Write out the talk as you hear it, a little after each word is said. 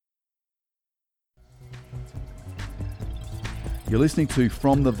You're listening to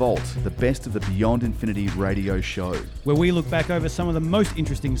From the Vault, the best of the Beyond Infinity radio show, where we look back over some of the most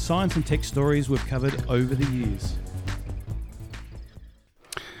interesting science and tech stories we've covered over the years.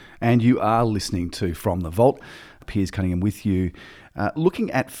 And you are listening to From the Vault. Piers Cunningham with you, looking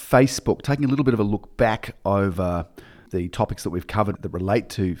at Facebook, taking a little bit of a look back over the topics that we've covered that relate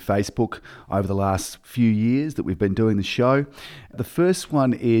to Facebook over the last few years that we've been doing the show. The first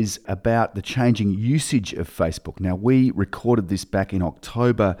one is about the changing usage of Facebook. Now, we recorded this back in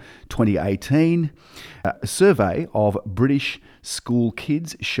October 2018. A survey of British school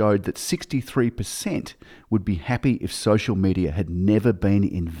kids showed that 63% would be happy if social media had never been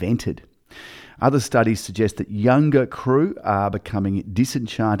invented. Other studies suggest that younger crew are becoming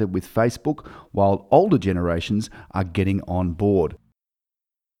disenchanted with Facebook, while older generations are getting on board.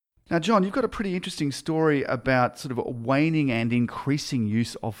 Now, John, you've got a pretty interesting story about sort of a waning and increasing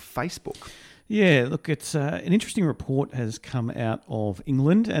use of Facebook. Yeah, look, it's an interesting report has come out of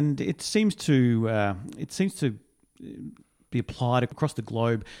England, and it seems to be applied across the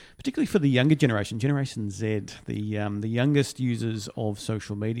globe, particularly for the younger generation, Generation Z, the youngest users of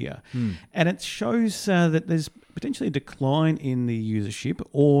social media. And it shows that there's potentially a decline in the usership,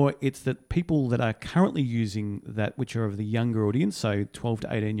 or it's that people that are currently using that, which are of the younger audience, so 12 to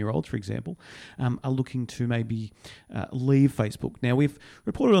 18-year-olds, for example, are looking to maybe leave Facebook. Now, we've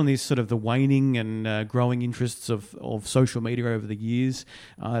reported on this sort of the waning and growing interests of social media over the years.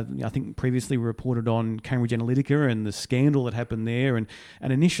 I think previously we reported on Cambridge Analytica and the scandal that happened there, and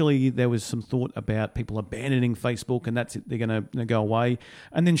initially there was some thought about people abandoning Facebook and that's it, they're going to go away.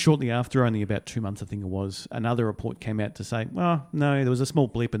 And then shortly after, only about 2 months I think it was, another report came out to say, well, no, there was a small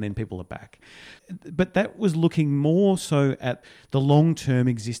blip and then people are back. But that was looking more so at the long-term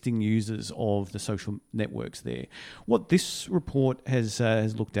existing users of the social networks there. What this report has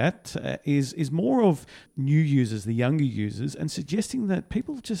looked at is more of new users, the younger users, and suggesting that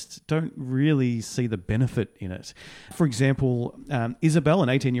people just don't really see the benefit in it. For example, Isabel, an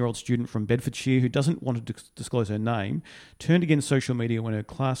 18-year-old student from Bedfordshire who doesn't want to disclose her name, turned against social media when her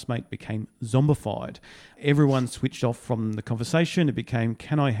classmate became zombified. Everyone switched off from the conversation. It became,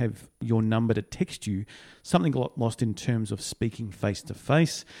 can I have your number to text you? Something got lost in terms of speaking face to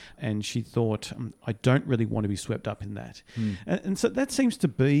face. And she thought, I don't really want to be swept up in that. And so that seems to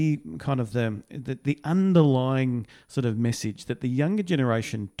be kind of the underlying sort of message that the younger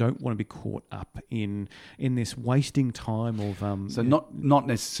generation don't want to be caught up in this wasting time of... So not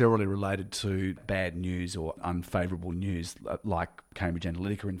necessarily related to bad news or unfavourable news like Cambridge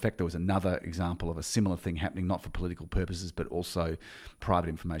Analytica. In fact, there was another example of a similar thing happening, not for political purposes, but also private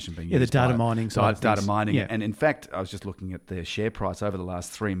information being used. The data mining side of things. Data mining. Yeah. And in fact, I was just looking at their share price over the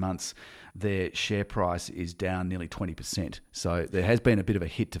last 3 months. Their share price is down nearly 20%. So there has been a bit of a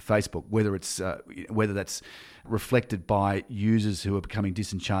hit to Facebook, whether that's reflected by users who are becoming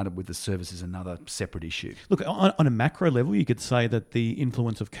disenchanted with the service is another separate issue. Look, on a macro level, you could say that the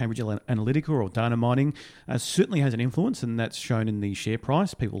influence of Cambridge Analytica or data mining certainly has an influence, and that's shown in the share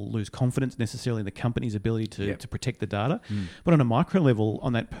price. People lose confidence necessarily in the company's ability to protect the data. But on a micro level,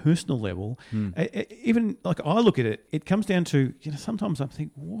 on that personal level, even like I look at it, it comes down to, sometimes I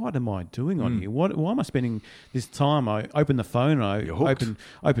think, what am I doing on here? Why am I spending this time? I open the phone, I open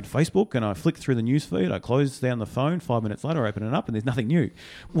Facebook, and I flick through the newsfeed. I close down the phone. 5 minutes later, I open it up, and there's nothing new.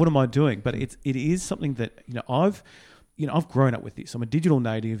 What am I doing? But it is something that I've grown up with this. I'm a digital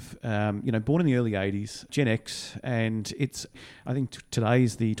native, born in the early 80s, Gen X, and I think today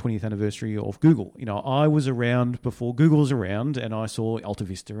is the 20th anniversary of Google. I was around before Google was around, and I saw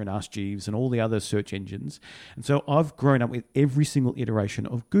AltaVista and Ask Jeeves and all the other search engines. And so I've grown up with every single iteration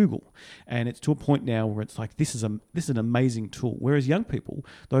of Google. And it's to a point now where it's like, this is an amazing tool. Whereas young people,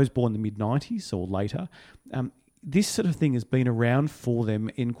 those born in the mid-90s or later, this sort of thing has been around for them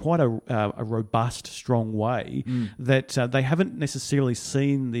in quite a robust, strong way that they haven't necessarily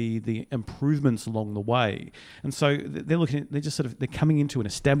seen the improvements along the way, and so they're coming into an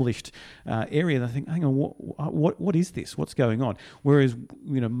established area. And they think, hang on, what is this? What's going on? Whereas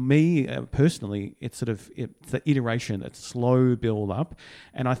me personally, it's the iteration, that slow build up,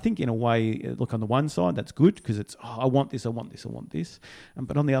 and I think in a way, look, on the one side that's good because it's I want this,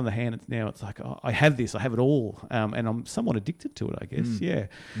 but on the other hand, it's like I have this, I have it all. And I'm somewhat addicted to it, I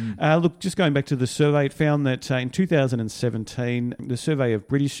guess. Look, just going back to the survey, it found that in 2017, the survey of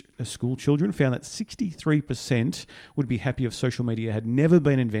British school children found that 63% would be happy if social media had never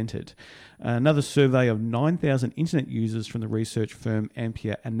been invented. Another survey of 9,000 internet users from the research firm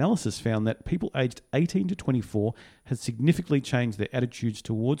Ampere Analysis found that people aged 18 to 24 had significantly changed their attitudes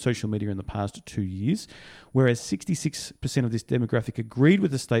towards social media in the past 2 years, whereas 66% of this demographic agreed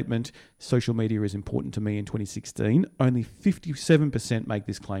with the statement, social media is important to me in 2016. 2016, only 57% make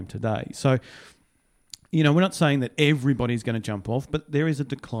this claim today. So, we're not saying that everybody's going to jump off, but there is a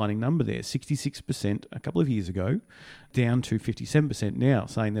declining number there. 66% a couple of years ago, down to 57% now,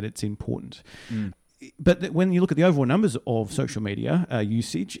 saying that it's important. But when you look at the overall numbers of social media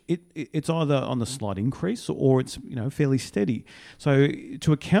usage, it's either on the slight increase or it's fairly steady. So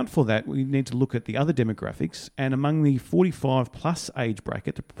to account for that, we need to look at the other demographics. And among the 45 plus age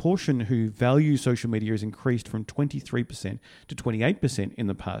bracket, the proportion who value social media has increased from 23% to 28% in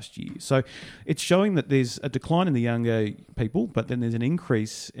the past year. So it's showing that there's a decline in the younger people, but then there's an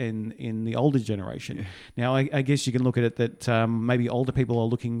increase in the older generation. Yeah. Now, I guess you can look at it that maybe older people are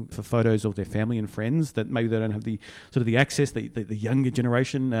looking for photos of their family and friends that maybe they don't have the sort of the access the younger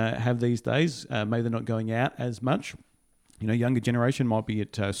generation have these days. Maybe they're not going out as much. Younger generation might be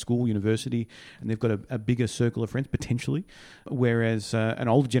at school, university, and they've got a bigger circle of friends potentially, whereas an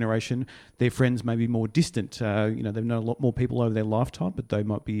older generation, their friends may be more distant. They've known a lot more people over their lifetime, but they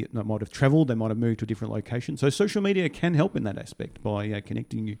might have travelled, they might have moved to a different location. So social media can help in that aspect by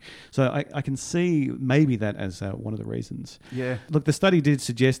connecting you. So I can see maybe that as one of the reasons. Yeah. Look, the study did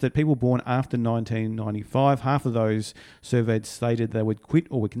suggest that people born after 1995, half of those surveyed stated they would quit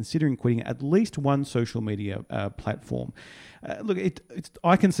or were considering quitting at least one social media platform. Look,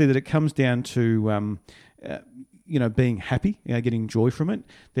 I can see that it comes down to being happy, getting joy from it.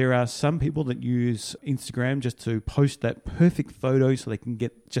 There are some people that use Instagram just to post that perfect photo so they can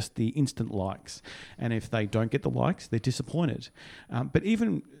get just the instant likes. And if they don't get the likes, they're disappointed. But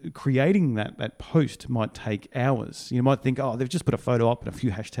even creating that post might take hours. You might think, they've just put a photo up and a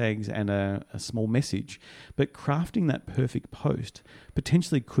few hashtags and a small message. But crafting that perfect post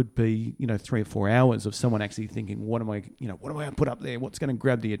potentially could be, 3 or 4 hours of someone actually thinking, what am I going to put up there? What's going to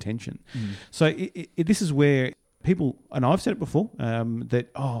grab the attention? So this is where people, and I've said it before, that,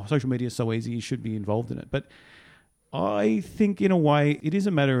 social media is so easy, you should be involved in it. But I think in a way it is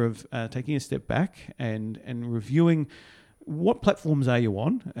a matter of taking a step back and reviewing what platforms are you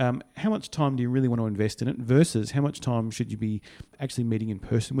on, how much time do you really want to invest in it versus how much time should you be actually meeting in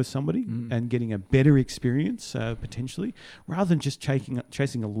person with somebody and getting a better experience potentially, rather than just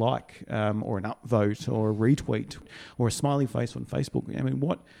chasing a like or an upvote or a retweet or a smiley face on Facebook. I mean,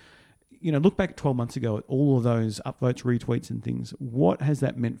 look back 12 months ago at all of those upvotes, retweets and things. What has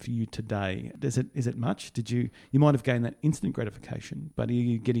that meant for you today? Is it much? You might have gained that instant gratification, but are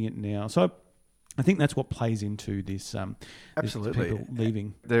you getting it now? So I think that's what plays into this. Absolutely. This people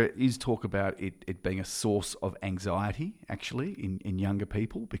leaving. There is talk about it being a source of anxiety, actually, in younger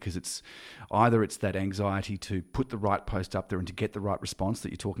people, because it's that anxiety to put the right post up there and to get the right response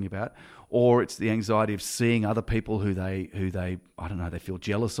that you're talking about, or it's the anxiety of seeing other people who they I don't know, they feel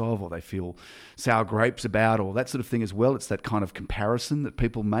jealous of, or they feel sour grapes about, or that sort of thing as well. It's that kind of comparison that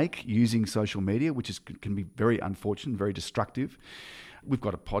people make using social media, which can be very unfortunate, very destructive. We've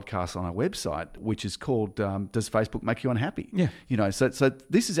got a podcast on our website which is called "Does Facebook Make You Unhappy?" Yeah, So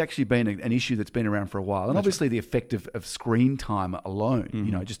this has actually been an issue that's been around for a while, and obviously the effect of screen time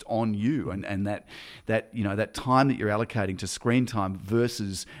alone, just on you, and that time that you're allocating to screen time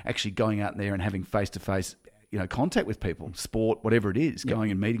versus actually going out there and having face to face contact with people, sport, whatever it is,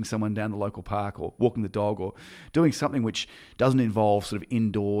 going and meeting someone down the local park or walking the dog or doing something which doesn't involve sort of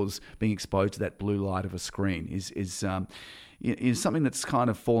indoors being exposed to that blue light of a screen is something that's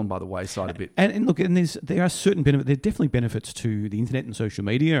kind of fallen by the wayside a bit. And look, there are certain benefits. There are definitely benefits to the internet and social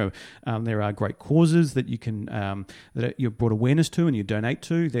media. There are great causes that you can that you've brought awareness to and you donate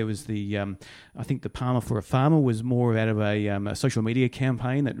to. There was I think the Palmer for a Farmer was more out of a social media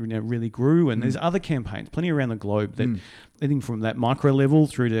campaign that really grew. And there's other campaigns, plenty around the globe that. Anything from that micro level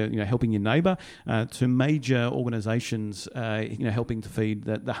through to helping your neighbour to major organisations helping to feed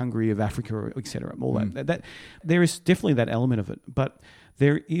the hungry of Africa, etc. All that there is definitely that element of it, but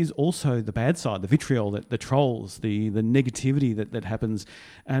there is also the bad side, the vitriol, the trolls, the negativity that happens,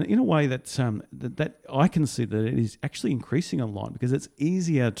 and in a way that I can see that it is actually increasing online because it's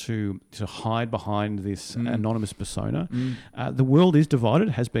easier to hide behind this anonymous persona. The world is divided,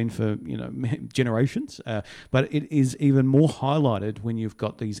 has been for generations, but it is even more highlighted when you've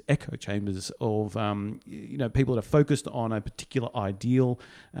got these echo chambers of people that are focused on a particular ideal,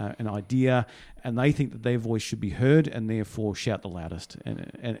 an idea, and they think that their voice should be heard and therefore shout the loudest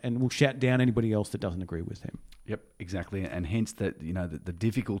and will shout down anybody else that doesn't agree with them. Yep, exactly, and hence that the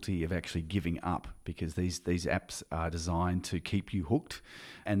difficulty of actually giving up, because these apps are designed to keep you hooked,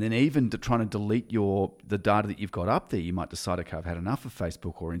 and then even trying to delete the data that you've got up there, you might decide, okay, I've had enough of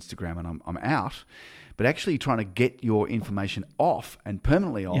Facebook or Instagram and I'm out. But actually trying to get your information off and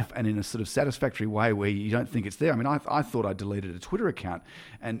permanently off and in a sort of satisfactory way where you don't think it's there. I mean, I thought I deleted a Twitter account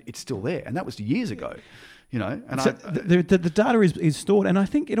and it's still there, and that was years ago. And so the data is stored, and I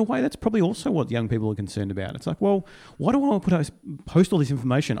think in a way that's probably also what young people are concerned about. It's like, well, why do I want to post all this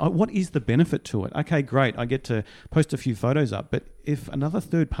information? What is the benefit to it? Okay, great, I get to post a few photos up, but if another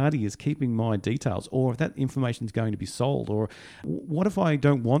third party is keeping my details, or if that information is going to be sold, or what if I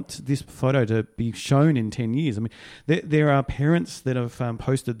don't want this photo to be shown in 10 years? I mean, there are parents that have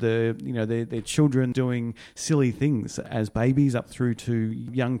posted their children doing silly things as babies up through to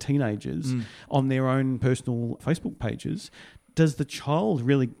young teenagers on their own personal Facebook pages. Does the child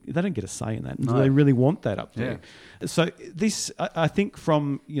really, they don't get a say in that. No. Do they really want that up there? Yeah. So this, I think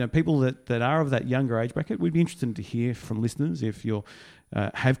from people that are of that younger age bracket, we'd be interested to hear from listeners if you're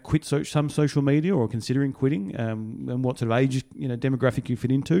have quit some social media or considering quitting, and what sort of age demographic you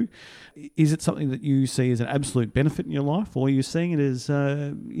fit into. Is it something that you see as an absolute benefit in your life, or are you seeing it as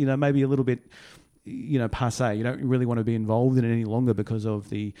maybe a little bit passe? You don't really want to be involved in it any longer because of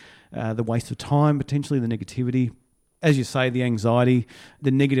the waste of time, potentially the negativity. As you say, the anxiety, the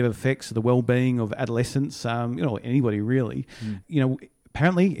negative effects of the well-being of adolescents, anybody really.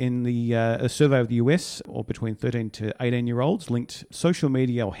 Apparently, in a survey of the US, or between 13 to 18-year-olds, linked social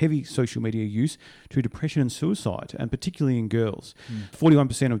media or heavy social media use to depression and suicide, and particularly in girls.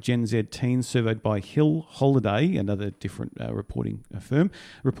 41% of Gen Z teens surveyed by Hill Holiday, another different reporting firm,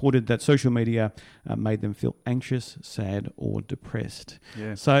 reported that social media made them feel anxious, sad, or depressed.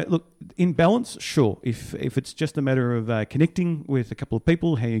 Yeah. So, look, in balance, sure. If it's just a matter of connecting with a couple of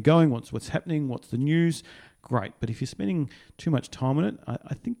people, how you're going, what's happening, what's the news, great. But if you're spending too much time on it,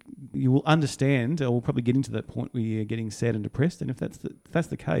 I think you will understand, or we'll probably get into that point where you're getting sad and depressed. And if that's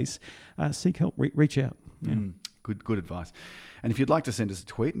the case, seek help, reach out. Yeah. Good advice. And if you'd like to send us a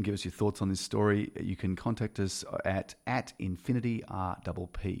tweet and give us your thoughts on this story, you can contact us at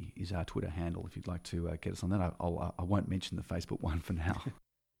 @InfinityRPP is our Twitter handle. If you'd like to get us on that, I won't mention the Facebook one for now.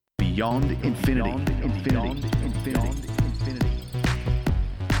 Beyond Infinity.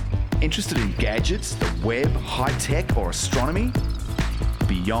 Interested in gadgets, the web, high tech, or astronomy?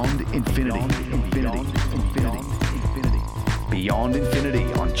 Beyond Infinity. Beyond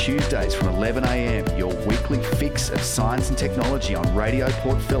Infinity on Tuesdays from 11 a.m, your weekly fix of science and technology on Radio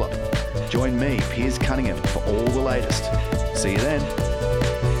Port Phillip. Join me, Piers Cunningham, for all the latest. See you then.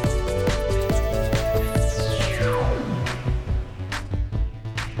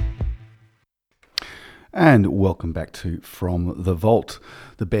 And welcome back to From the Vault,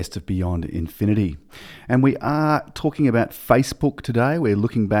 the best of Beyond Infinity. And we are talking about Facebook today. We're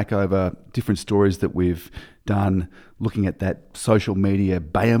looking back over different stories that we've done, looking at that social media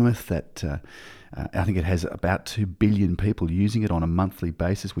behemoth that I think it has about 2 billion people using it on a monthly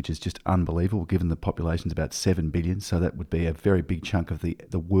basis, which is just unbelievable given the population's about 7 billion. So that would be a very big chunk of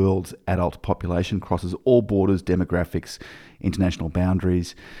the world's adult population, crosses all borders, demographics, international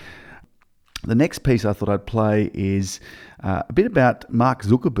boundaries. The next piece I thought I'd play is a bit about Mark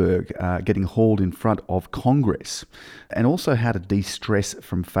Zuckerberg getting hauled in front of Congress, and also how to de-stress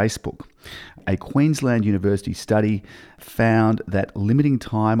from Facebook. A Queensland University study found that limiting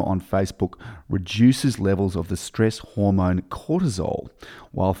time on Facebook reduces levels of the stress hormone cortisol,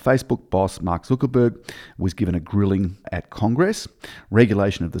 while Facebook boss Mark Zuckerberg was given a grilling at Congress.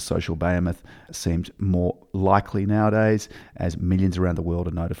 Regulation of the social behemoth seems more likely nowadays, as millions around the world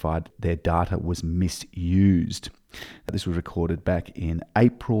are notified their data was misused. This was recorded back in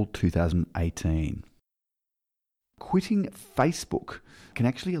April 2018. Quitting Facebook can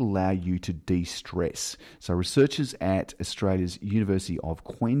actually allow you to de-stress. So researchers at Australia's University of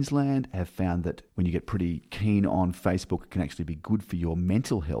Queensland have found that when you get pretty keen on Facebook, it can actually be good for your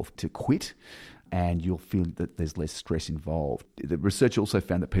mental health to quit, and you'll feel that there's less stress involved. The research also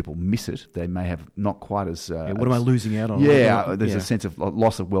found that people miss it. They may have not quite as... what am I losing out on? Yeah, there's a sense of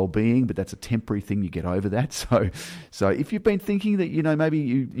loss of well-being, but that's a temporary thing. You get over that. So if you've been thinking that, maybe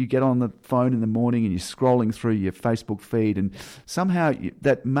you get on the phone in the morning and you're scrolling through your Facebook feed, and somehow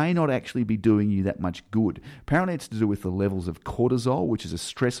that may not actually be doing you that much good. Apparently it's to do with the levels of cortisol, which is a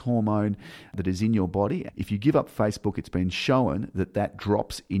stress hormone that is in your body. If you give up Facebook, it's been shown that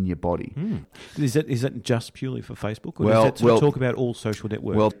drops in your body. Is that just purely for Facebook, or does that talk about all social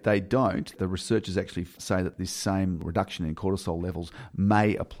networks? Well, they don't. The researchers actually say that this same reduction in cortisol levels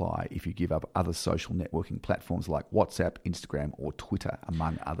may apply if you give up other social networking platforms like WhatsApp, Instagram, or Twitter,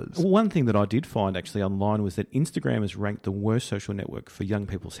 among others. One thing that I did find actually online was that Instagram is ranked the worst social network for young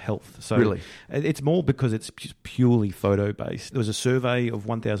people's health. So really? It's more because it's purely photo-based. There was a survey of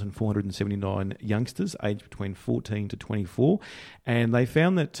 1,479 youngsters aged between 14 to 24, and they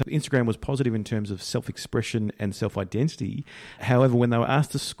found that Instagram was positive in terms of self-expression and self-identity. However, when they were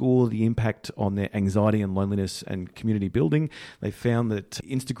asked to score the impact on their anxiety and loneliness and community building, they found that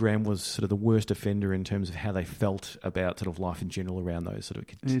Instagram was sort of the worst offender in terms of how they felt about sort of life in general around those sort of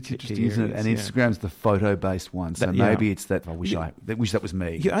It's interesting, isn't it? And Instagram's the photo-based one, so maybe it's that, I wish that was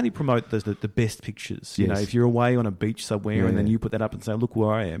me. You only promote the best pictures. You know, if you're away on a beach somewhere and then you put that up and say, look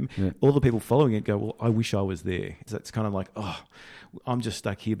where I am, all the people following it go, well, I wish I was there. So it's kind of like, oh, I'm just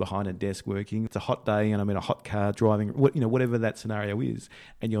stuck here behind a desk working. It's a hot day and I'm in a hot car driving, whatever that scenario is,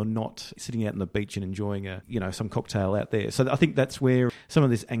 and you're not sitting out on the beach and enjoying some cocktail out there. So I think that's where some of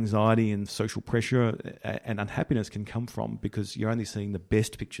this anxiety and social pressure and unhappiness can come from, because you're only seeing the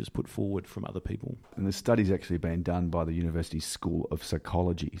best pictures put forward from other people. And the study's actually been done by the University School of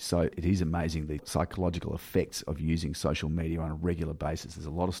Psychology. So it is amazing the psychological effects of using social media on a regular basis. There's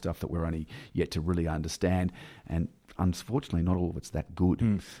a lot of stuff that we're only yet to really understand, and unfortunately, not all of it's that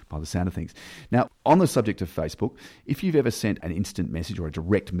good by the sound of things. Now, on the subject of Facebook, if you've ever sent an instant message or a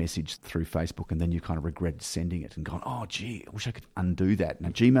direct message through Facebook and then you kind of regretted sending it and gone, oh, gee, I wish I could undo that. Now,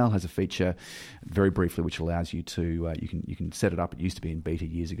 Gmail has a feature, very briefly, which allows you to, you can set it up. It used to be in beta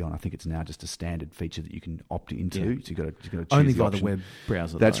years ago, and I think it's now just a standard feature that you can opt into. So you've got to choose only the by the web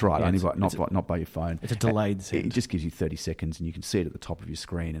browser. That's right, only by, not by your phone. It's a delayed send. It just gives you 30 seconds and you can see it at the top of your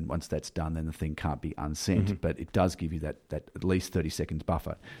screen, and once that's done, then the thing can't be unsent, but it does give you that at least 30 seconds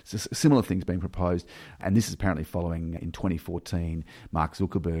buffer. So similar things being proposed, and this is apparently following in 2014, Mark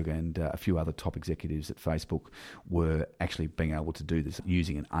Zuckerberg and a few other top executives at Facebook were actually being able to do this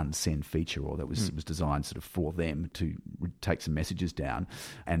using an unsend feature, or that was designed sort of for them to take some messages down.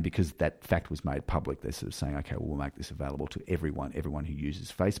 And because that fact was made public, they're sort of saying, okay, well, we'll make this available to everyone who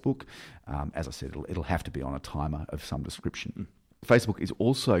uses Facebook. As I said, it'll have to be on a timer of some description. Facebook is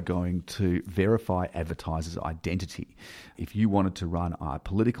also going to verify advertisers' identity. If you wanted to run a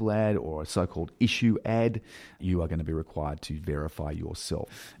political ad or a so-called issue ad, you are going to be required to verify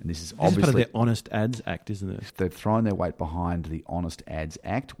yourself. And this is obviously part of their Honest Ads Act, isn't it? They've thrown their weight behind the Honest Ads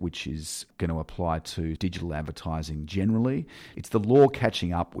Act, which is going to apply to digital advertising generally. It's the law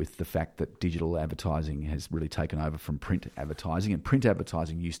catching up with the fact that digital advertising has really taken over from print advertising, and print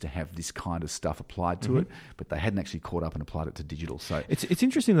advertising used to have this kind of stuff applied to it, but they hadn't actually caught up and applied it to digital. So it's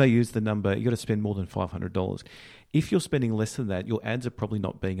interesting they use the number, you got to spend more than $500. If you're spending less than that, your ads are probably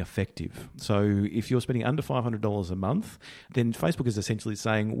not being effective. So if you're spending under $500 a month, then Facebook is essentially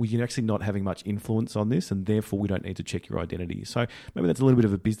saying, well, you're actually not having much influence on this, and therefore we don't need to check your identity. So maybe that's a little bit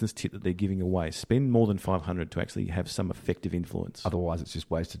of a business tip that they're giving away. Spend more than $500 to actually have some effective influence. Otherwise, it's just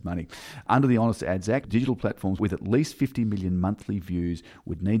wasted money. Under the Honest Ads Act, digital platforms with at least 50 million monthly views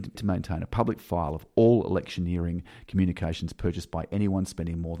would need to maintain a public file of all electioneering communications purchased by anyone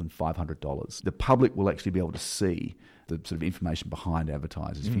spending more than $500. The public will actually be able to see the sort of information behind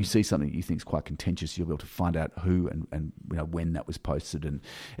advertisers. If you see something that you think is quite contentious, you'll be able to find out who and when that was posted, and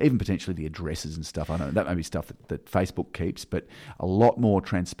even potentially the addresses and stuff. I know that may be stuff that Facebook keeps, but a lot more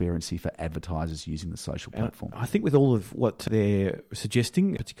transparency for advertisers using the social platform. I think with all of what they're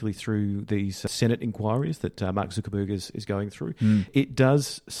suggesting, particularly through these Senate inquiries that Mark Zuckerberg is going through, it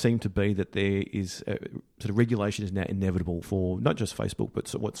does seem to be that there is sort of regulation is now inevitable for not just Facebook, but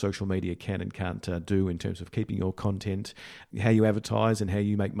what social media can and can't do in terms of keeping your content, how you advertise and how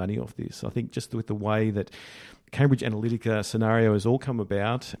you make money off this. I think just with the way that Cambridge Analytica scenario has all come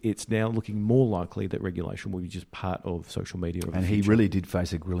about, it's now looking more likely that regulation will be just part of social media. And he really did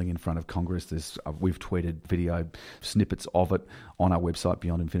face a grilling in front of Congress. We've tweeted video snippets of it on our website,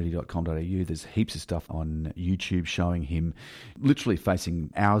 beyondinfinity.com.au. There's heaps of stuff on YouTube showing him literally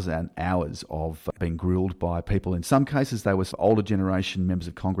facing hours and hours of being grilled by people. In some cases, they were older generation members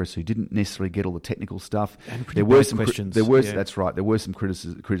of Congress who didn't necessarily get all the technical stuff. And there were some questions. That's right. There were some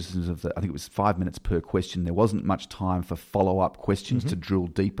criticisms of I think it was 5 minutes per question. There wasn't much time for follow-up questions to drill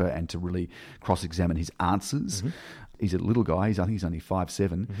deeper and to really cross-examine his answers. He's a little guy. I think he's only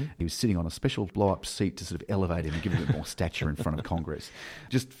 5'7". He was sitting on a special blow-up seat to sort of elevate him and give him a bit more stature in front of Congress.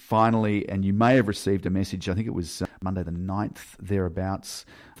 Just finally, and you may have received a message, I think it was Monday the 9th, thereabouts,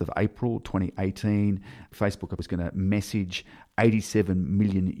 of April 2018, Facebook was going to message 87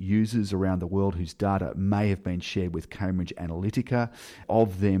 million users around the world whose data may have been shared with Cambridge Analytica.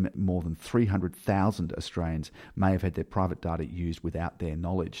 Of them, more than 300,000 Australians may have had their private data used without their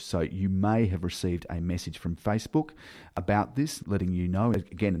knowledge. So you may have received a message from Facebook about this, letting you know,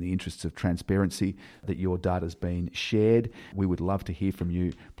 again, in the interests of transparency, that your data has been shared. We would love to hear from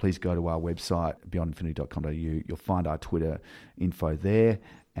you. Please go to our website, beyondinfinity.com.au. You'll find our Twitter info there.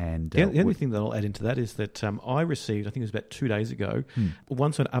 And the only thing that I'll add into that is that I received, I think it was about 2 days ago,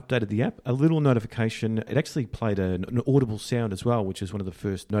 once I updated the app, a little notification. It actually played an audible sound as well, which is one of the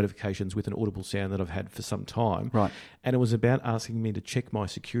first notifications with an audible sound that I've had for some time. Right. And it was about asking me to check my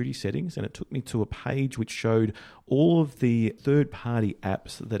security settings, and it took me to a page which showed all of the third-party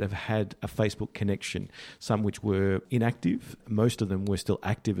apps that have had a Facebook connection, some which were inactive, most of them were still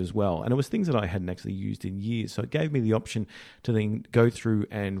active as well. And it was things that I hadn't actually used in years. So it gave me the option to then go through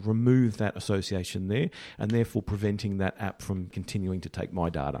and remove that association there, and therefore preventing that app from continuing to take my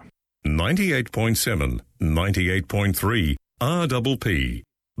data. 98.7, 98.3 RPP,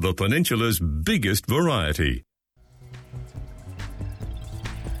 the Peninsula's biggest variety.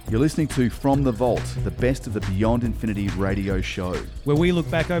 You're listening to From the Vault, the best of the Beyond Infinity radio show, where we look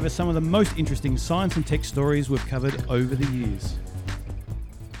back over some of the most interesting science and tech stories we've covered over the years.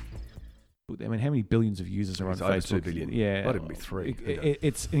 I mean, how many billions of users are on Facebook? Over 2 billion. Yeah. Might even be 3.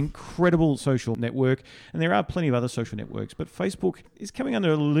 It's an incredible social network, and there are plenty of other social networks, but Facebook is coming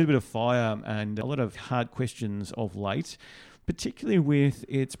under a little bit of fire and a lot of hard questions of late, particularly with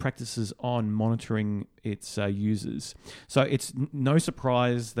its practices on monitoring its users. So it's no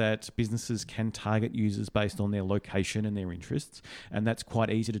surprise that businesses can target users based on their location and their interests, and that's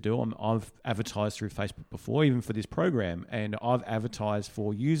quite easy to do. I've advertised through Facebook before, even for this program, and I've advertised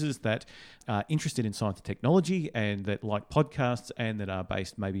for users that are interested in science and technology and that like podcasts and that are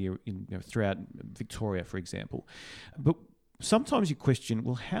based maybe throughout Victoria, for example. But sometimes you question,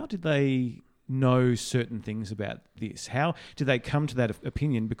 well, how did they know certain things about this? How do they come to that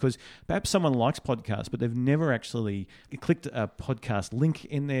opinion? Because perhaps someone likes podcasts, but they've never actually clicked a podcast link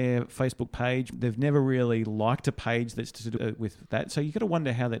in their Facebook page. They've never really liked a page that's to do with that. So you've got to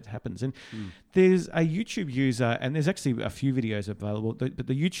wonder how that happens. And there's a YouTube user, and there's actually a few videos available, but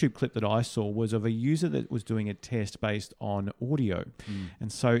the YouTube clip that I saw was of a user that was doing a test based on audio.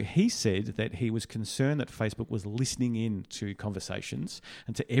 And so he said that he was concerned that Facebook was listening in to conversations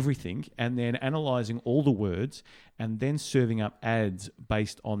and to everything, and then analyzing all the words and then serving up ads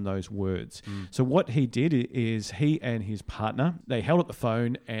based on those words. So what he did is he and his partner, they held up the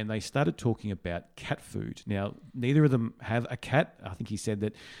phone and they started talking about cat food. Now, neither of them have a cat. I think he said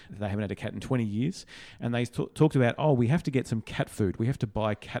that they haven't had a cat in 20 years. And they talked about, we have to get some cat food. We have to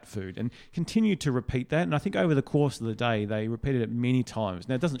buy cat food, and continued to repeat that. And I think over the course of the day, they repeated it many times.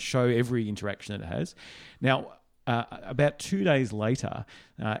 Now, it doesn't show every interaction that it has. Now, about 2 days later,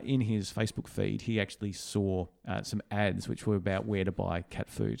 in his Facebook feed, he actually saw some ads which were about where to buy cat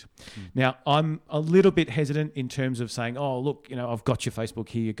food. Now, I'm a little bit hesitant in terms of saying, look, I've got your Facebook,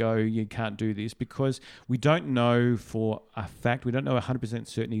 here you go, you can't do this, because we don't know for a fact, we don't know 100%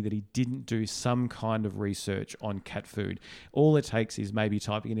 certainty that he didn't do some kind of research on cat food. All it takes is maybe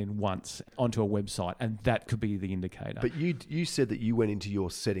typing it in once onto a website, and that could be the indicator. But you said that you went into your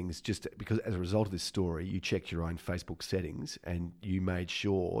settings just because as a result of this story, you checked your own Facebook settings and you made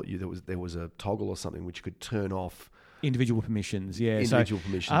sure there was a toggle or something which could turn off individual permissions,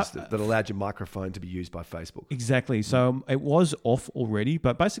 permissions that allowed your microphone to be used by Facebook. Exactly. So it was off already,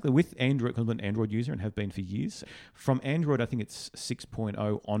 but basically with Android, because I'm an Android user and have been for years, from Android, I think it's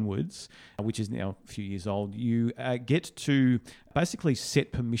 6.0 onwards, which is now a few years old, you get to basically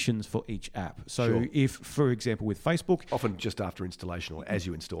set permissions for each app. So if, for example, with Facebook... Often just after installation or as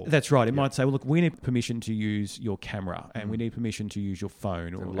you install. That's right. It might say, well, look, we need permission to use your camera and we need permission to use your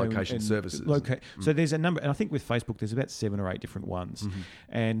phone. Or location services. So there's a number, and I think with Facebook, there's about 7 or 8 different ones.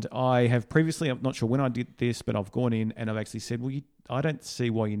 And I have previously, I'm not sure when I did this, but I've gone in and I've actually said, well, I don't see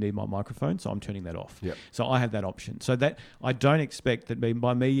why you need my microphone, so I'm turning that off. So I have that option. So that I don't expect that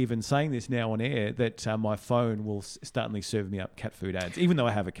by me even saying this now on air that my phone will certainly serve me up cat food ads, even though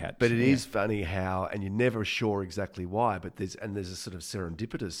I have a cat. But it is funny how, and you're never sure exactly why, but there's a sort of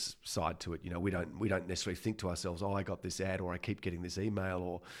serendipitous side to it. We don't necessarily think to ourselves, I got this ad or I keep getting this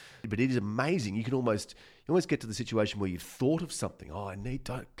email, but it is amazing. You almost get to the situation where you've thought of something.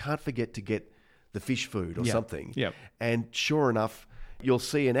 Can't forget to get the fish food or something. And sure enough, you'll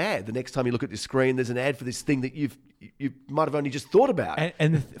see an ad. The next time you look at the screen, there's an ad for this thing that you might have only just thought about.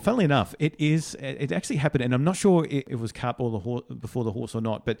 And funnily enough, it actually happened, and I'm not sure it was cart before the horse or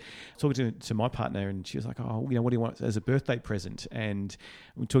not, but talking to my partner, and she was like, what do you want as a birthday present? And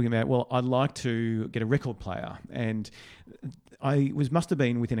we're talking about, well, I'd like to get a record player. And must have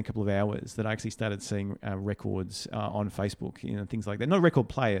been within a couple of hours that I actually started seeing records on Facebook, things like that. Not record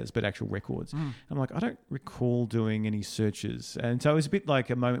players, but actual records. I'm like, I don't recall doing any searches. And so it was a bit like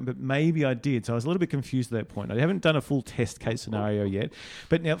a moment, but maybe I did. So I was a little bit confused at that point. I haven't done done a full test case scenario yet.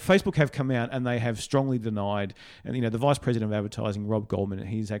 But now Facebook have come out and they have strongly denied, and the Vice President of Advertising, Rob Goldman,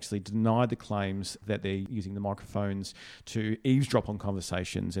 he's actually denied the claims that they're using the microphones to eavesdrop on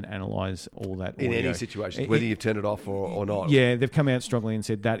conversations and analyse all that audio. In any situation, whether you've turned it off or not. Yeah, they've come out strongly and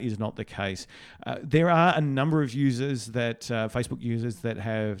said that is not the case. There are a number of users that, Facebook users, that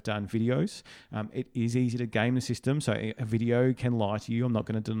have done videos. It is easy to game the system, so a video can lie to you. I'm not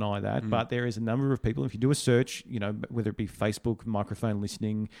going to deny that, but there is a number of people, if you do a search, whether it be Facebook, microphone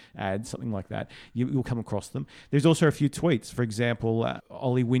listening, ads, something like that, you'll come across them. There's also a few tweets. For example,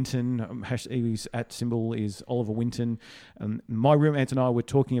 Ollie Winton, his @ symbol is Oliver Winton. My roommate and I were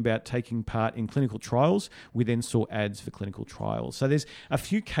talking about taking part in clinical trials. We then saw ads for clinical trials. So there's a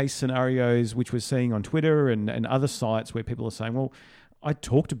few case scenarios which we're seeing on Twitter and other sites where people are saying, well, I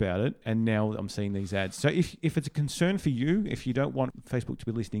talked about it and now I'm seeing these ads. So if it's a concern for you, if you don't want Facebook to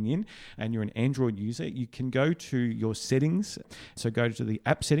be listening in and you're an Android user, you can go to your settings. So go to the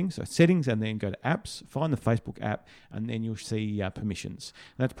app settings, and then go to apps, find the Facebook app, and then you'll see permissions.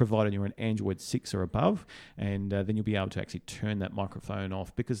 And that's provided you're an Android 6 or above, and then you'll be able to actually turn that microphone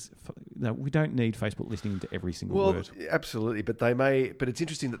off, because we don't need Facebook listening to every single word. Absolutely, but it's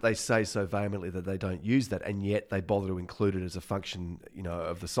interesting that they say so vehemently that they don't use that, and yet they bother to include it as a function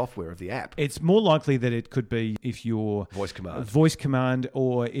of the software, of the app. It's more likely that it could be if you're voice command,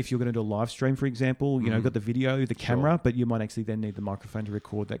 or if you're going to do a live stream, for example, got the video, the camera, but you might actually then need the microphone to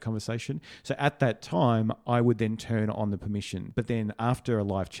record that conversation. So at that time, I would then turn on the permission. But then after a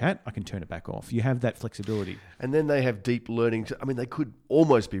live chat, I can turn it back off. You have that flexibility. And then they have deep learning. They could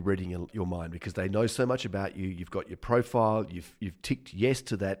almost be reading your mind, because they know so much about you. You've got your profile. You've ticked yes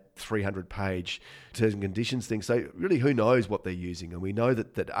to that 300-page terms and conditions thing. So really, who knows what they're using? And we know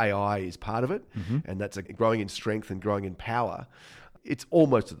that AI is part of it, and that's growing in strength and growing in power. It's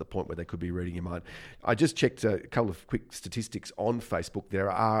almost at the point where they could be reading your mind. I just checked a couple of quick statistics on Facebook.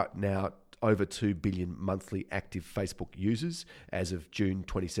 There are now over 2 billion monthly active Facebook users as of June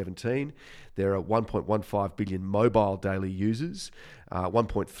 2017. There are 1.15 billion mobile daily users,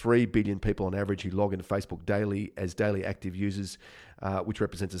 1.3 billion people on average who log into Facebook daily as daily active users, which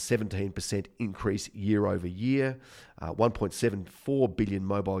represents a 17% increase year over year, 1.74 billion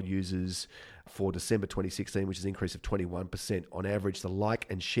mobile users for December 2016, which is an increase of 21% on average. The like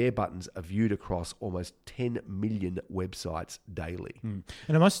and share buttons are viewed across almost 10 million websites daily. And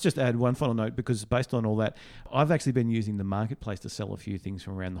I must just add one final note, because based on all that, I've actually been using the marketplace to sell a few things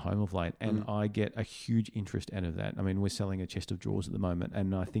from around the home of late, and I get a huge interest out of that. We're selling a chest of drawers at the moment,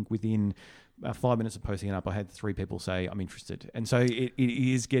 and I think within 5 minutes of posting it up, I had 3 people say, I'm interested. And so it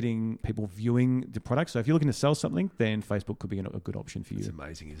is getting people viewing the product. So if you're looking to sell something, then Facebook could be a good option for you. It's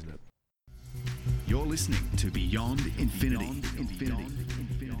amazing, isn't it? You're listening to Beyond Infinity.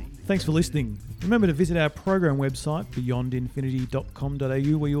 Thanks for listening. Remember to visit our program website,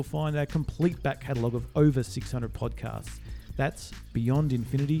 beyondinfinity.com.au, where you'll find our complete back catalogue of over 600 podcasts. That's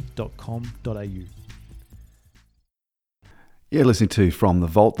beyondinfinity.com.au. Yeah, listening to From the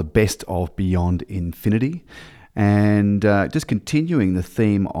Vault, the best of Beyond Infinity. And just continuing the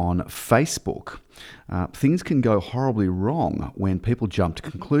theme on Facebook, things can go horribly wrong when people jump to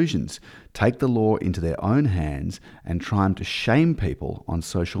conclusions, take the law into their own hands, and try to shame people on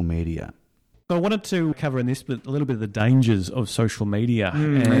social media. So I wanted to cover in this bit a little bit of the dangers of social media.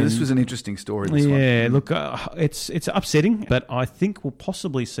 And this was an interesting story, this one. Yeah, look, it's upsetting, but I think we'll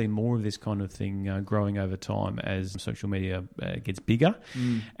possibly see more of this kind of thing growing over time as social media gets bigger.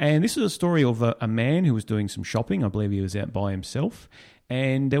 And this is a story of a man who was doing some shopping. I believe he was out by himself.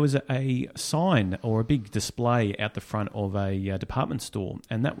 And there was a sign or a big display out the front of a department store,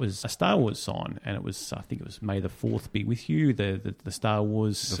 and that was a Star Wars sign. And it was, I think it was May the 4th be with you, the Star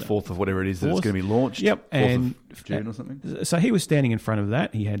Wars... The 4th of whatever it is that it's going to be launched. Yep. 4th of June or something. So he was standing in front of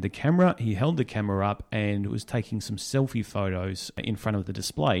that. He had the camera. He held the camera up and was taking some selfie photos in front of the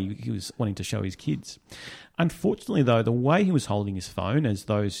display. He was wanting to show his kids. Unfortunately, though, the way he was holding his phone, as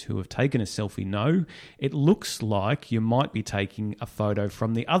those who have taken a selfie know, it looks like you might be taking a photo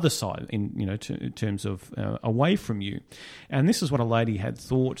from the other side, in terms of away from you. And this is what a lady had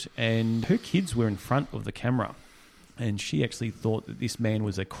thought, and her kids were in front of the camera. And she actually thought that this man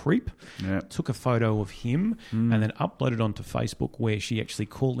was a creep, took a photo of him, and then uploaded onto Facebook, where she actually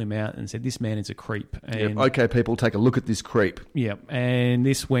called him out and said, this man is a creep. And okay, people, take a look at this creep. Yeah, and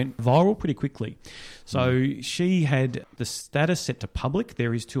this went viral pretty quickly. So she had the status set to public.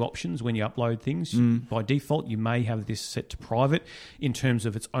 There is 2 options when you upload things. By default, you may have this set to private in terms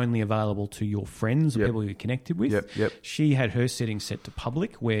of it's only available to your friends or people you're connected with. She had her settings set to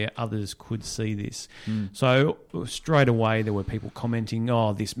public, where others could see this. So straight straight away there were people commenting,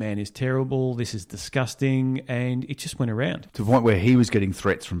 "Oh, this man is terrible. This is disgusting," and it just went around to the point where he was getting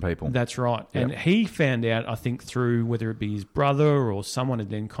threats from people. That's right. Yep. And he found out, I think, through whether it be his brother or someone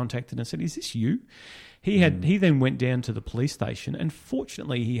had then contacted and said, "Is this you?" He then went down to the police station, and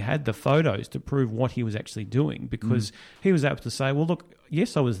fortunately he had the photos to prove what he was actually doing, because he was able to say, well, look,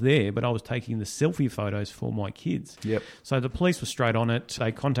 yes, I was there, but I was taking the selfie photos for my kids. Yep. So the police were straight on it.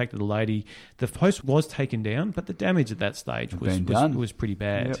 They contacted the lady. The post was taken down, but the damage at that stage was pretty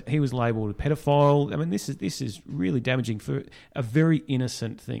bad. Yep. He was labelled a pedophile. I mean, this is really damaging for a very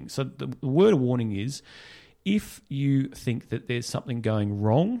innocent thing. So the word of warning is, if you think that there's something going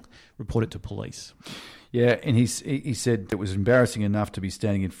wrong, report it to police. Yeah, and he said it was embarrassing enough to be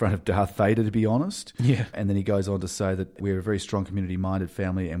standing in front of Darth Vader, to be honest. Yeah. And then he goes on to say that we're a very strong community-minded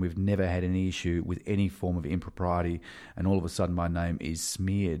family and we've never had any issue with any form of impropriety, and all of a sudden my name is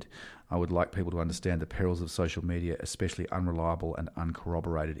smeared. I would like people to understand the perils of social media, especially unreliable and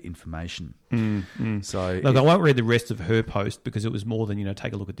uncorroborated information. So, look, I won't read the rest of her post because it was more than,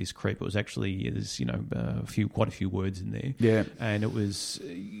 take a look at this creep. It was actually, there's, quite a few words in there. Yeah. And it was,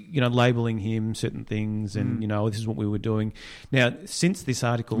 labelling him certain things and, this is what we were doing. Now, since this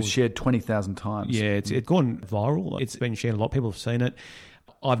article... It was shared 20,000 times. Yeah, it's gone viral. It's been shared. A lot of people have seen it.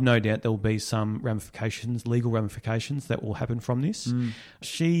 I've no doubt there will be some ramifications, legal ramifications that will happen from this.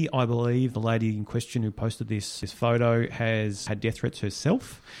 She, I believe, the lady in question who posted this photo, has had death threats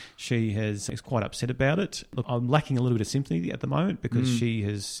herself. She is quite upset about it. Look, I'm lacking a little bit of sympathy at the moment because she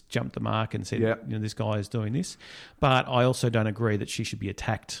has jumped the mark and said, this guy is doing this. But I also don't agree that she should be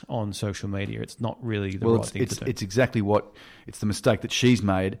attacked on social media. It's not really the right thing to do. It's exactly it's the mistake that she's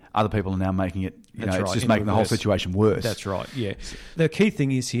made. Other people are now making it, it's just making the whole situation worse. That's right, yeah. The key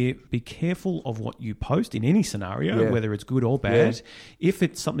thing is here, be careful of what you post in any scenario, whether it's good or bad. Yeah. If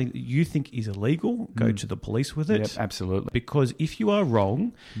it's something that you think is illegal, go to the police with it. Yep, absolutely. Because if you are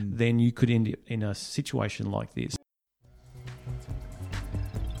wrong, then you could end up in a situation like this.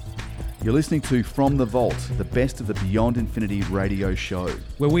 You're listening to From the Vault, the best of the Beyond Infinity radio show,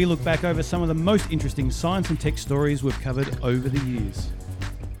 where we look back over some of the most interesting science and tech stories we've covered over the years.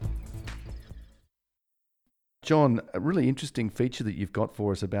 John, a really interesting feature that you've got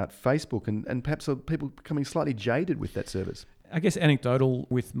for us about Facebook and perhaps people becoming slightly jaded with that service. I guess anecdotal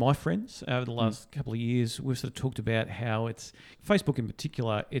with my friends over the last couple of years, we've sort of talked about how it's, Facebook in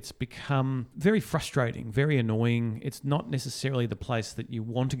particular, it's become very frustrating, very annoying. It's not necessarily the place that you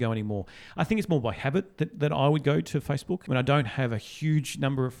want to go anymore. I think it's more by habit that I would go to Facebook. I mean, I don't have a huge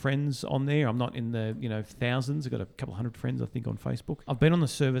number of friends on there. I'm not in the thousands. I've got a couple hundred friends, I think, on Facebook. I've been on the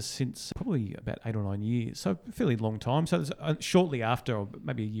service since probably about 8 or 9 years, so a fairly long time. So shortly after, or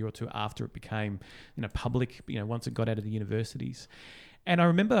maybe a year or two after it became public, once it got out of the university. And I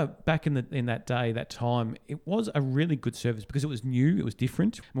remember back in that day, that time, it was a really good service because it was new, it was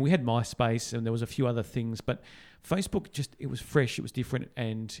different. I mean, we had MySpace and there was a few other things, but Facebook it was fresh, it was different,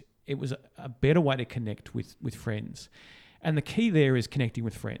 and it was a better way to connect with friends. And the key there is connecting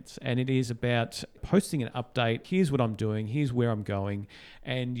with friends. And it is about posting an update. Here's what I'm doing. Here's where I'm going.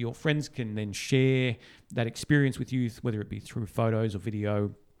 And your friends can then share that experience with you, whether it be through photos or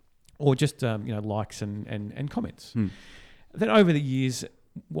video or just likes and comments. Then over the years,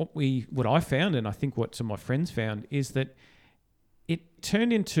 what I found, and I think what some of my friends found, is that it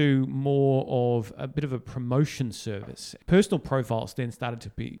turned into more of a bit of a promotion service. Personal profiles then started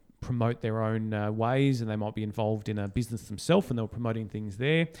to promote their own ways, and they might be involved in a business themselves and they were promoting things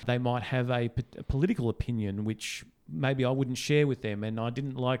there. They might have a political opinion, which maybe I wouldn't share with them, and I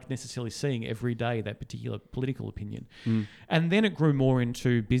didn't like necessarily seeing every day that particular political opinion. And then it grew more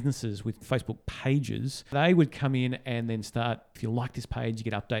into businesses with Facebook pages. They would come in and then start, if you like this page, you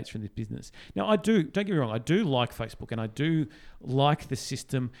get updates from this business. Now, don't get me wrong, I do like Facebook and I do like the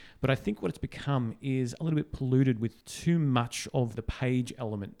system, but I think what it's become is a little bit polluted with too much of the page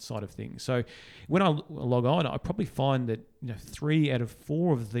element side of things. So when I log on, I probably find that 3 out of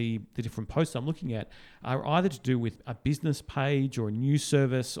 4 of the different posts I'm looking at are either to do with a business page or a news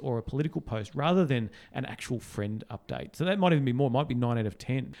service or a political post rather than an actual friend update. So that might even be more. It might be 9 out of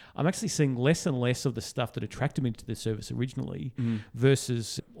 10. I'm actually seeing less and less of the stuff that attracted me to the service originally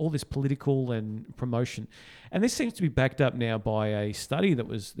versus all this political and promotion. And this seems to be backed up now by a study that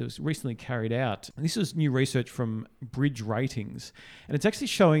was recently carried out. And this is new research from Bridge Ratings. And it's actually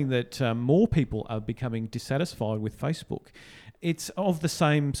showing that more people are becoming dissatisfied with Facebook. It's of the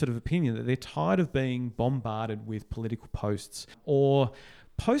same sort of opinion that they're tired of being bombarded with political posts or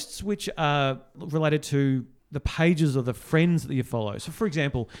posts which are related to the pages of the friends that you follow. So, for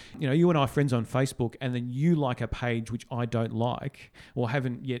example, you and I are friends on Facebook, and then you like a page which I don't like or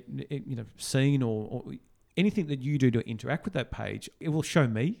haven't yet, seen or anything that you do to interact with that page, it will show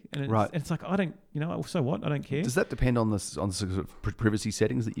me. And it's like, I don't, so what? I don't care. Does that depend on the sort of privacy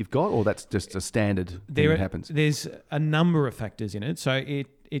settings that you've got, or that's just a standard thing that happens? There's a number of factors in it. So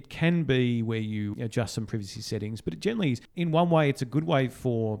it can be where you adjust some privacy settings, but it generally is, in one way, it's a good way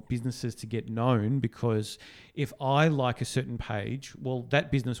for businesses to get known, because if I like a certain page, well, that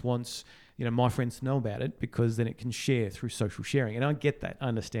business wants my friends to know about it, because then it can share through social sharing. And I get that, I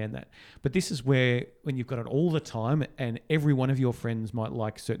understand that. But this is where, when you've got it all the time and every one of your friends might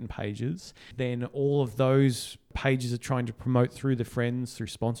like certain pages, then all of those pages are trying to promote through the friends, through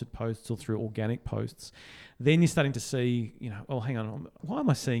sponsored posts or through organic posts. Then you're starting to see, hang on, why am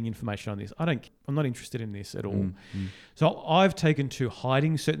I seeing information on this? I'm not interested in this at all. So I've taken to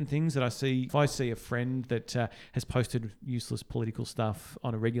hiding certain things that I see. If I see a friend that has posted useless political stuff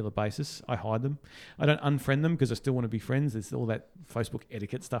on a regular basis, I hide them. I don't unfriend them because I still want to be friends. There's all that Facebook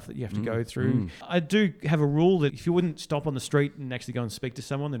etiquette stuff that you have to go through. I do have a rule that if you wouldn't stop on the street and actually go and speak to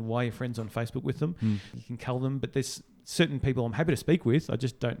someone, then why are you friends on Facebook with them? You can cull them, but there's certain people I'm happy to speak with. I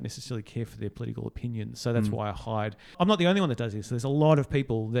just don't necessarily care for their political opinions. So that's why I hide. I'm not the only one that does this. There's a lot of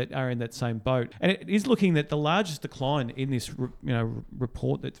people that are in that same boat. And it is looking at the largest decline in this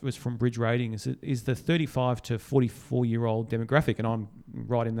report that was from Bridge Ratings is the 35 to 44-year-old demographic. And I'm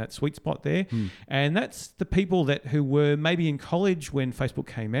right in that sweet spot there. And that's the people who were maybe in college when Facebook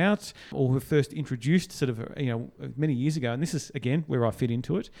came out, or who were first introduced sort of, many years ago. And this is, again, where I fit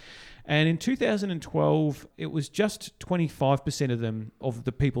into it. And in 2012, it was just 25% of them, of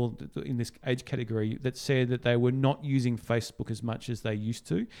the people in this age category, that said that they were not using Facebook as much as they used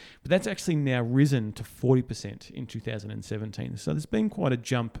to. But that's actually now risen to 40% in 2017. So there's been quite a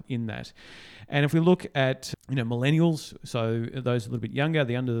jump in that. And if we look at millennials, so those a little bit younger,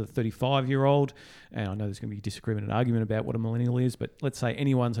 the under the 35-year-old, and I know there's going to be disagreement and argument about what a millennial is, but let's say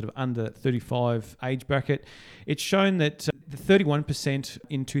anyone sort of under 35 age bracket, it's shown that the 31%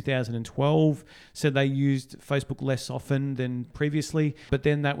 in 2012 said they used Facebook less often than previously, but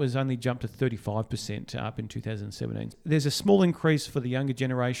then that was only jumped to 35% up in 2017. There's a small increase for the younger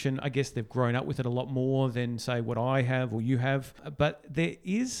generation. I guess they've grown up with it a lot more than, say, what I have or you have. But there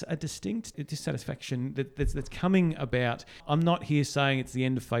is a distinct dissatisfaction that's coming about. I'm not here saying it's the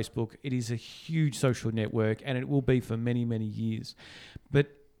end of Facebook. It is a huge social network, and it will be for many, many years.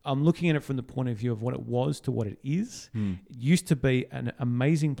 But I'm looking at it from the point of view of what it was to what it is. It used to be an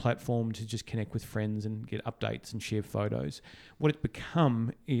amazing platform to just connect with friends and get updates and share photos. What it's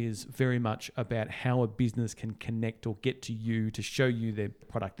become is very much about how a business can connect or get to you to show you their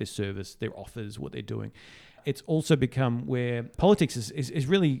product, their service, their offers, what they're doing. It's also become where politics is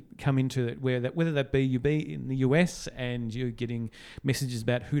really come into it, whether that be you be in the US and you're getting messages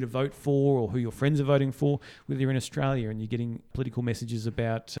about who to vote for or who your friends are voting for, whether you're in Australia and you're getting political messages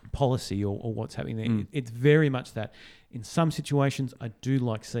about policy or what's happening there. It's very much that. In some situations, I do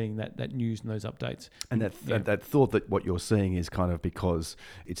like seeing that news and those updates. And that thought that what you're seeing is kind of because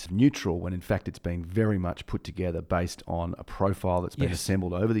it's neutral, when in fact it's been very much put together based on a profile that's been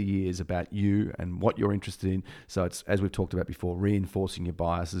assembled over the years about you and what you're interested in. So it's, as we've talked about before, reinforcing your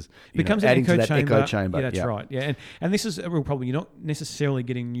biases. Becomes adding an to that echo chamber. Yeah, that's right. Yeah, and this is a real problem. You're not necessarily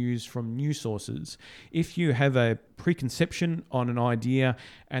getting news from news sources. If you have a preconception on an idea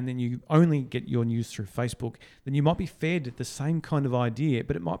and then you only get your news through Facebook, then you might be fed the same kind of idea,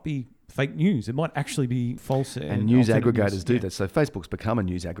 but it might be fake news. It might actually be false. And news aggregators do that. So Facebook's become a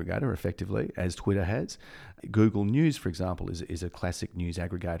news aggregator effectively, as Twitter has. Google News, for example, is a classic news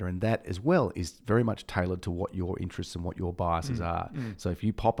aggregator, and that as well is very much tailored to what your interests and what your biases are. So if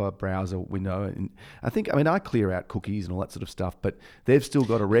you pop a browser window, and I clear out cookies and all that sort of stuff, but they've still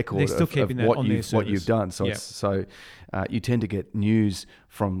got a record of what you've done. So you tend to get news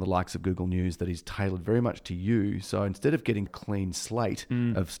from the likes of Google News that is tailored very much to you. So instead of getting a clean slate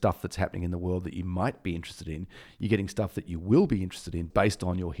of stuff that's happening in the world that you might be interested in, you're getting stuff that you will be interested in based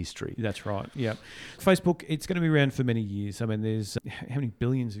on your history. That's right. Yeah. Facebook, it's going to be around for many years. I mean, there's how many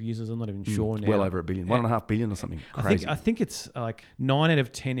billions of users? I'm not even sure now. Well over a billion, 1.5 billion or something crazy. I think it's like 9 out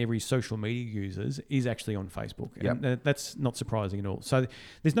of 10 every social media users is actually on Facebook. And that's not surprising at all. So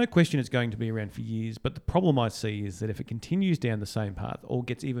there's no question it's going to be around for years. But the problem I see is that if it continues down the same path or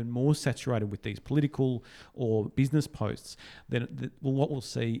gets even more saturated with these political or business posts, then what we'll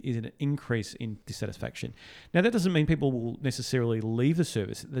see is an increase in dissatisfaction. Now, that doesn't mean people will necessarily leave the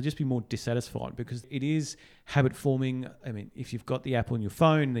service. They'll just be more dissatisfied because it is habit forming. I mean, if you've got the app on your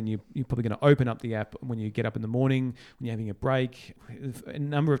phone, then you're probably going to open up the app when you get up in the morning, when you're having a break. A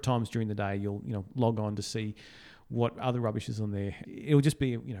number of times during the day, you'll log on to see what other rubbish is on there. It'll just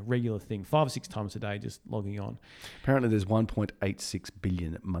be a regular thing, 5 or 6 times a day, just logging on. Apparently there's 1.86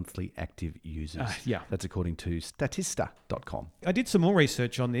 billion monthly active users. That's according to Statista.com. I did some more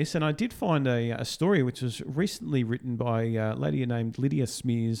research on this, and I did find a story which was recently written by a lady named Lydia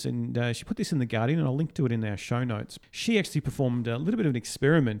Smears, and she put this in The Guardian, and I'll link to it in our show notes. She actually performed a little bit of an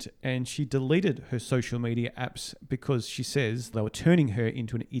experiment, and she deleted her social media apps because she says they were turning her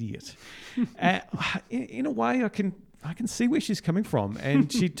into an idiot. In a way, I can see where she's coming from.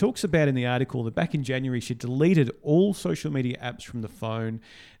 And she talks about in the article that back in January, she deleted all social media apps from the phone,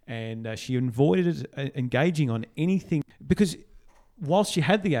 and she avoided engaging on anything because whilst she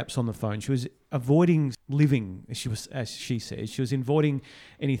had the apps on the phone, she was avoiding living, as she says. She was avoiding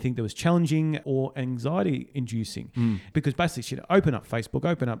anything that was challenging or anxiety-inducing. Because basically she'd open up Facebook,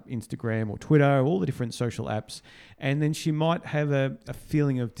 open up Instagram or Twitter, all the different social apps, and then she might have a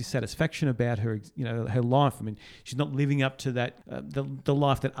feeling of dissatisfaction about her, her life. I mean, she's not living up to that, the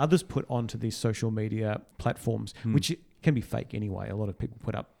life that others put onto these social media platforms, which can be fake anyway. A lot of people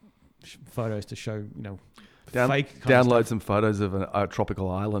put up photos to show, download some photos of a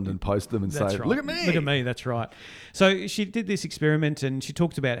tropical island and post them and say, look at me. Look at me, that's right. So she did this experiment, and she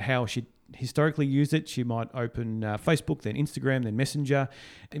talked about how she historically used it. She might open Facebook, then Instagram, then Messenger.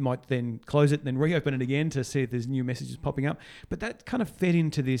 It might then close it, then reopen it again to see if there's new messages popping up. But that kind of fed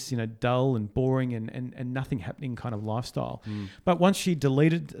into this, dull and boring and nothing happening kind of lifestyle. But once she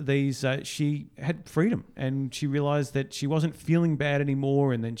deleted these, she had freedom, and she realized that she wasn't feeling bad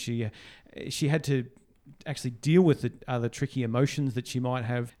anymore, and then she had to actually deal with the other tricky emotions that she might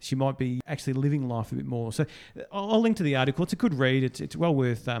have. She might be actually living life a bit more. So I'll link to the article. It's a good read. It's well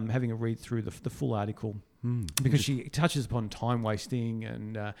worth having a read through the full article because she touches upon time wasting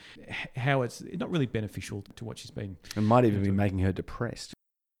and how it's not really beneficial to what she's been. It might even be making her depressed.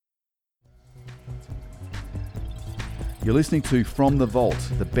 You're listening to From the Vault,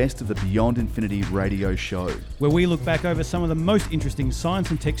 the best of the Beyond Infinity radio show, where we look back over some of the most interesting science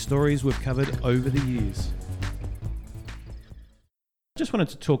and tech stories we've covered over the years. Just wanted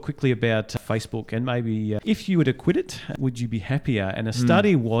to talk quickly about Facebook and maybe if you were to quit it, would you be happier? And a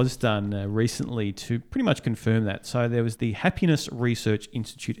study was done recently to pretty much confirm that. So there was the Happiness Research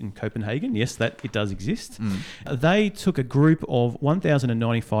Institute in Copenhagen. Yes, it does exist. They took a group of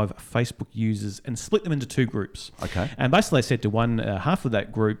 1,095 Facebook users and split them into 2 groups. Okay. And basically they said to one half of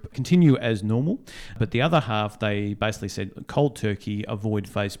that group, continue as normal. But the other half, they basically said, cold turkey, avoid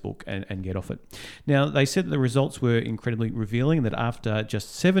Facebook and get off it. Now, they said that the results were incredibly revealing, that after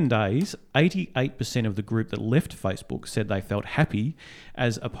just 7 days, 88% of the group that left Facebook said they felt happy,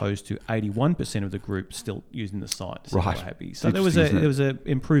 as opposed to 81% of the group still using the site. So right. They were happy. So there was a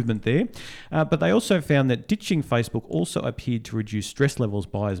improvement there. But they also found that ditching Facebook also appeared to reduce stress levels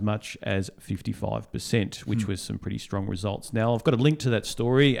by as much as 55%, which was some pretty strong results. Now, I've got a link to that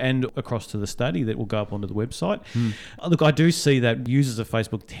story and across to the study that will go up onto the website. Look, I do see that users of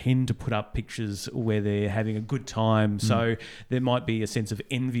Facebook tend to put up pictures where they're having a good time. So there might be a sense of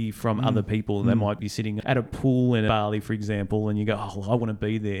envy from other people. They might be sitting at a pool in Bali, for example, and you go, oh, well, I want to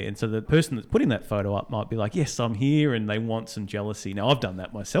be there. And so the person that's putting that photo up might be like, yes, I'm here, and they want some jealousy. Now, I've done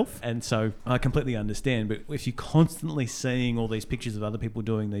that myself, and so I completely understand. But if you're constantly seeing all these pictures of other people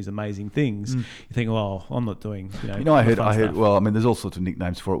doing these amazing things, you think, oh, I'm not doing, I heard, well, I mean, there's all sorts of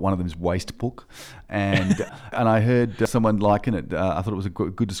nicknames for it. One of them is Waste Book. And and I heard someone liken it. I thought it was a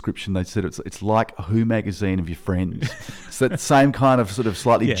good description. They said it's like a Who magazine of your friends. It's that same kind of sort of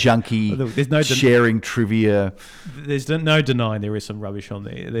slightly junky, sharing trivia. There's no denying there is some rubbish on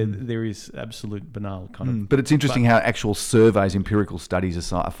there. There is absolute banal kind of. But it's interesting how actual surveys, empirical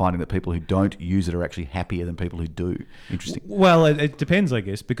studies are finding that people who don't use it are actually happier than people who do. Interesting. Well, it depends, I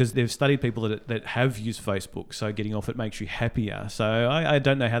guess, because they've studied people that have used Facebook, so getting off it makes you happier. So I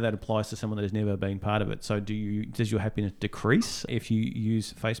don't know how that applies to someone that has never been part of it. So does your happiness decrease if you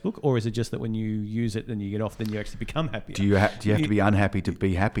use Facebook, or is it just that when you use it and you get off, then you actually become happier? Do you have to be unhappy to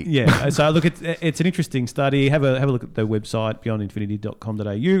be happy? Yeah. So look, it's an interesting study. Have a look at the website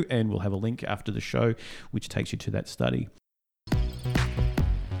beyondinfinity.com.au, and we'll have a link after the show which takes you to that study.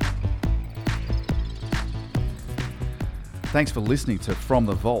 Thanks for listening to From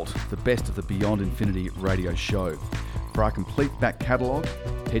the Vault, the best of the Beyond Infinity radio show. For our complete back catalogue,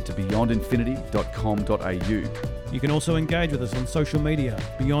 head to beyondinfinity.com.au. You can also engage with us on social media,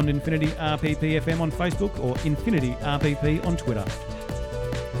 Beyond Infinity RPP FM on Facebook or Infinity RPP on Twitter.